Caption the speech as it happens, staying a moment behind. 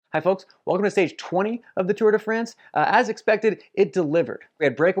Hi folks, welcome to stage 20 of the Tour de France. As expected, it delivered. We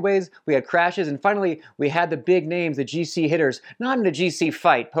had breakaways, we had crashes, and finally we had the big names, the GC hitters, not in a GC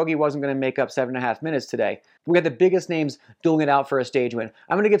fight. Poggi wasn't going to make up 7.5 minutes today. We had the biggest names dueling it out for a stage win.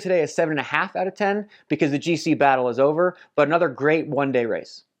 I'm going to give today a 7.5 out of 10 because the GC battle is over, but another great one-day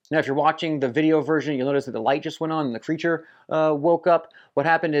race. Now, if you're watching the video version, you'll notice that the light just went on and the creature woke up. What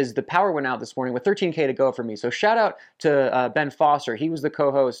happened is the power went out this morning with 13K to go for me. So shout out to Ben Foster. He was the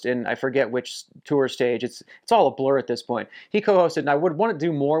co-host in, I forget which tour stage. It's all a blur at this point. He co-hosted, and I would want to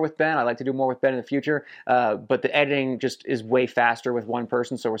do more with Ben. I'd like to do more with Ben in the future, but the editing just is way faster with one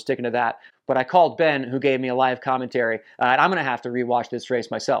person, so we're sticking to that. But I called Ben, who gave me a live commentary, and I'm going to have to rewatch this race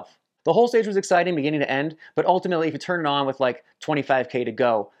myself. The whole stage was exciting beginning to end, but ultimately if you turn it on with like 25K to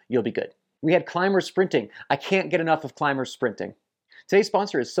go, you'll be good. We had climbers sprinting. I can't get enough of climbers sprinting. Today's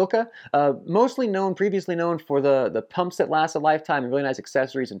sponsor is Silca, previously known for the pumps that last a lifetime and really nice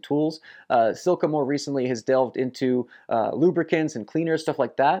accessories and tools. Silca more recently has delved into lubricants and cleaners, stuff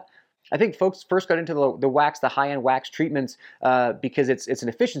like that. I think folks first got into the wax, the high-end wax treatments because it's an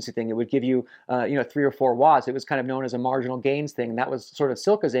efficiency thing. It would give you 3 or 4 watts. It was kind of known as a marginal gains thing. And that was sort of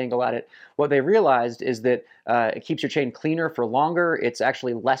Silca's angle at it. What they realized is that it keeps your chain cleaner for longer. It's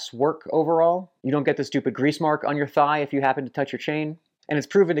actually less work overall. You don't get the stupid grease mark on your thigh if you happen to touch your chain. And it's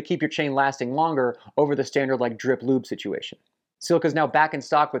proven to keep your chain lasting longer over the standard like drip lube situation. Silca is now back in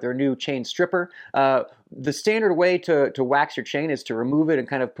stock with their new chain stripper. The standard way to wax your chain is to remove it and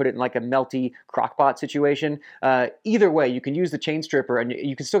kind of put it in like a melty crockpot situation. Either way, you can use the chain stripper and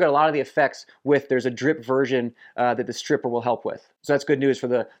you can still get a lot of the effects there's a drip version that the stripper will help with. So that's good news for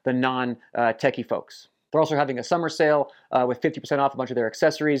the non-techie folks. They're also having a summer sale with 50% off a bunch of their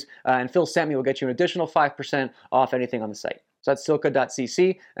accessories. And Phil sent me will get you an additional 5% off anything on the site. So that's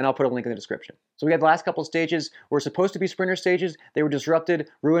silca.cc, and I'll put a link in the description. So we had the last couple stages were supposed to be sprinter stages. They were disrupted,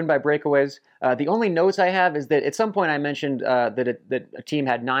 ruined by breakaways. The only notes I have is that at some point I mentioned that a team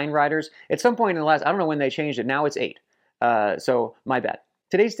had 9 riders. At some point in the last, I don't know when they changed it, now it's 8. So my bad.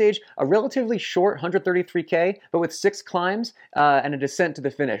 Today's stage, a relatively short 133K, but with 6 climbs and a descent to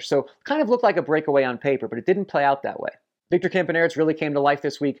the finish. So kind of looked like a breakaway on paper, but it didn't play out that way. Victor Campenaerts really came to life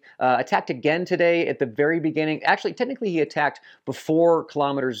this week. Attacked again today at the very beginning. Actually, technically, he attacked before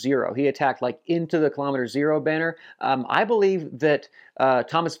kilometer 0. He attacked like into the kilometer 0 banner. I believe that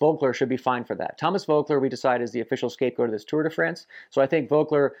Thomas Voeckler should be fine for that. Thomas Voeckler, we decide, is the official scapegoat of this Tour de France. So I think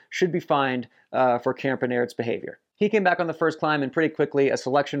Voeckler should be fined for Campenaerts' behavior. He came back on the first climb and pretty quickly a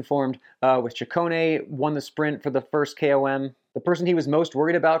selection formed with Ciccone, won the sprint for the first KOM. The person he was most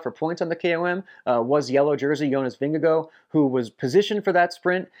worried about for points on the KOM was yellow jersey Jonas Vingegaard, who was positioned for that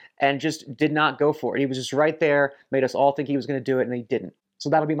sprint and just did not go for it. He was just right there, made us all think he was going to do it, and he didn't. So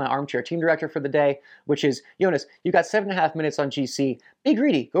that'll be my armchair team director for the day, which is, Jonas, you got 7.5 minutes on GC. Be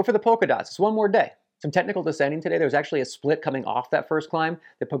greedy. Go for the polka dots. It's one more day. Some technical descending today. There was actually a split coming off that first climb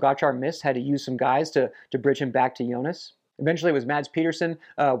that Pogačar missed, had to use some guys to bridge him back to Jonas. Eventually it was Mads Pedersen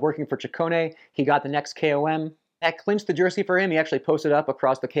working for Ciccone. He got the next KOM. That clinched the jersey for him. He actually posted up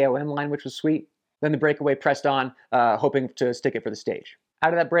across the KOM line, which was sweet. Then the breakaway pressed on, hoping to stick it for the stage.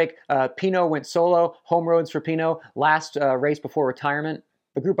 Out of that break, Pinot went solo. Home roads for Pinot. Last race before retirement.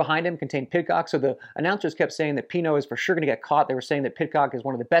 The group behind him contained Pidcock, so the announcers kept saying that Pinot is for sure going to get caught. They were saying that Pidcock is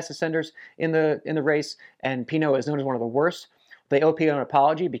one of the best ascenders in the race, and Pinot is known as one of the worst. They owe Pinot an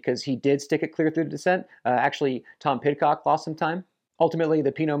apology because he did stick it clear through the descent. Actually, Tom Pidcock lost some time. Ultimately,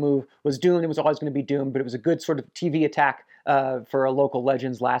 the Pinot move was doomed. It was always going to be doomed, but it was a good sort of TV attack for a local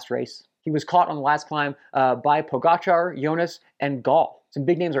legend's last race. He was caught on the last climb by Pogačar, Jonas, and Gall. Some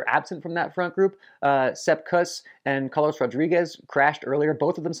big names are absent from that front group. Sepp Kuss and Carlos Rodriguez crashed earlier.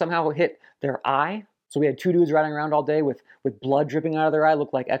 Both of them somehow hit their eye. So we had 2 dudes riding around all day with blood dripping out of their eye,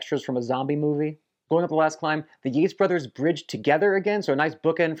 looked like extras from a zombie movie. Going up the last climb, the Yates brothers bridged together again, so a nice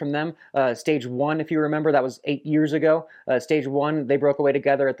bookend from them. Stage 1, if you remember, that was 8 years ago. Stage 1, they broke away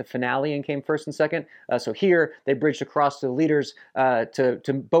together at the finale and came first and second. So here, they bridged across to the leaders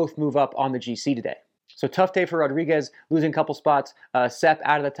to both move up on the GC today. So tough day for Rodriguez, losing a couple spots. Sepp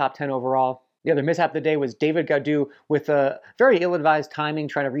out of the top 10 overall. The other mishap of the day was David Gaudu with a very ill-advised timing,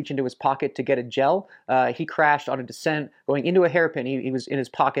 trying to reach into his pocket to get a gel. He crashed on a descent, going into a hairpin. He was in his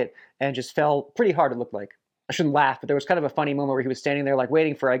pocket and just fell pretty hard, it looked like. I shouldn't laugh, but there was kind of a funny moment where he was standing there like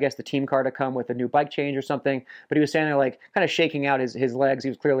waiting for, I guess, the team car to come with a new bike change or something. But he was standing there like kind of shaking out his legs. He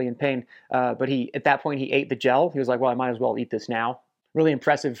was clearly in pain. But at that point, he ate the gel. He was like, well, I might as well eat this now. Really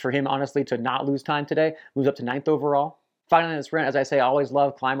impressive for him, honestly, to not lose time today. Moves up to 9th overall. Finally in the sprint, as I say, I always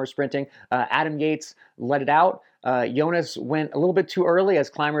love climbers sprinting. Adam Yates let it out. Jonas went a little bit too early as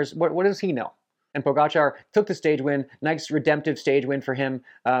climbers. What does he know? And Pogacar took the stage win, nice redemptive stage win for him,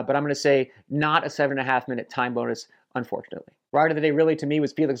 but I'm going to say not a 7.5-minute time bonus, unfortunately. Rider of the day really to me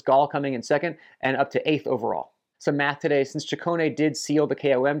was Felix Gall coming in second and up to 8th overall. Some math today, since Ciccone did seal the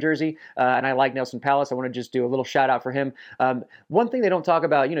KOM jersey, and I like Nelson Palace, I want to just do a little shout out for him. One thing they don't talk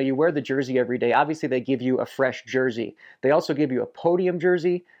about, you wear the jersey every day. Obviously, they give you a fresh jersey. They also give you a podium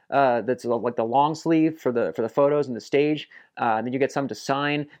jersey that's like the long sleeve for the photos and the stage. And then you get some to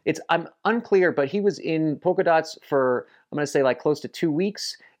sign. I'm unclear, but he was in Polka Dots for, I'm going to say, like close to 2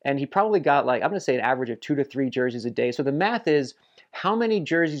 weeks, and he probably got I'm going to say an average of 2 to 3 jerseys a day. So the math is, how many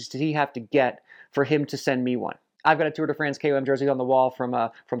jerseys did he have to get for him to send me one? I've got a Tour de France KOM jersey on the wall from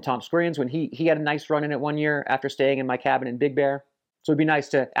Tom Squirians when he had a nice run in it one year after staying in my cabin in Big Bear. So it'd be nice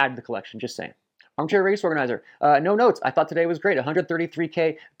to add to the collection, just saying. Armchair Race Organizer. No notes. I thought today was great.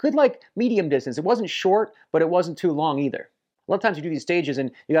 133K. Good, medium distance. It wasn't short, but it wasn't too long either. A lot of times you do these stages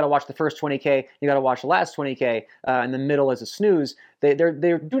and you got to watch the first 20K, you got to watch the last 20K, and the middle is a snooze. They're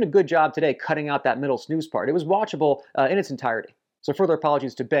doing a good job today cutting out that middle snooze part. It was watchable in its entirety. So further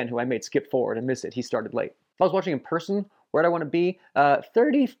apologies to Ben, who I made skip forward and miss it. He started late. If I was watching in person, where'd I want to be?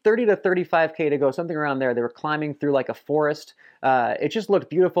 30 to 35K to go, something around there. They were climbing through a forest. It just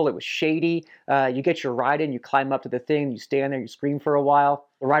looked beautiful. It was shady. You get your ride in, you climb up to the thing, you stand there, you scream for a while.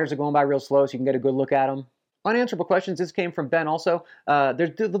 The riders are going by real slow, so you can get a good look at them. Unanswerable questions. This came from Ben also. They'll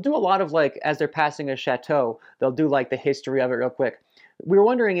do a lot of as they're passing a chateau, they'll do the history of it real quick. We were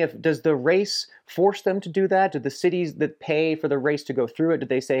wondering does the race force them to do that? Do the cities that pay for the race to go through it, did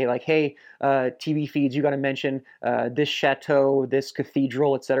they say hey, TV feeds, you got to mention this chateau, this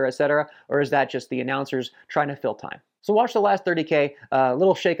cathedral, et cetera, or is that just the announcers trying to fill time? So watch the last 30K, a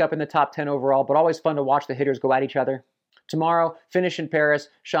little shake up in the top 10 overall, but always fun to watch the hitters go at each other. Tomorrow, finish in Paris,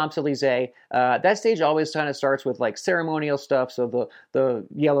 Champs-Elysees. That stage always kind of starts with ceremonial stuff. So the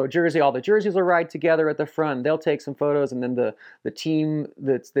yellow jersey, all the jerseys will ride together at the front. They'll take some photos, and then the team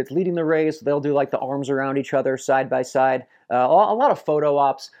that's leading the race, they'll do the arms around each other side by side. A lot of photo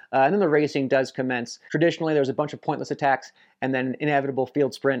ops, and then the racing does commence. Traditionally, there's a bunch of pointless attacks and then inevitable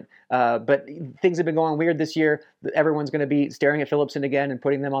field sprint. But things have been going weird this year. Everyone's going to be staring at Philipsen again and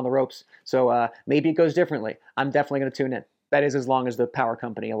putting them on the ropes. So maybe it goes differently. I'm definitely going to tune in. That is as long as the power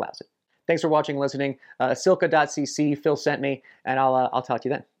company allows it. Thanks for watching and listening. Silca.cc, Phil sent me, and I'll talk to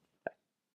you then.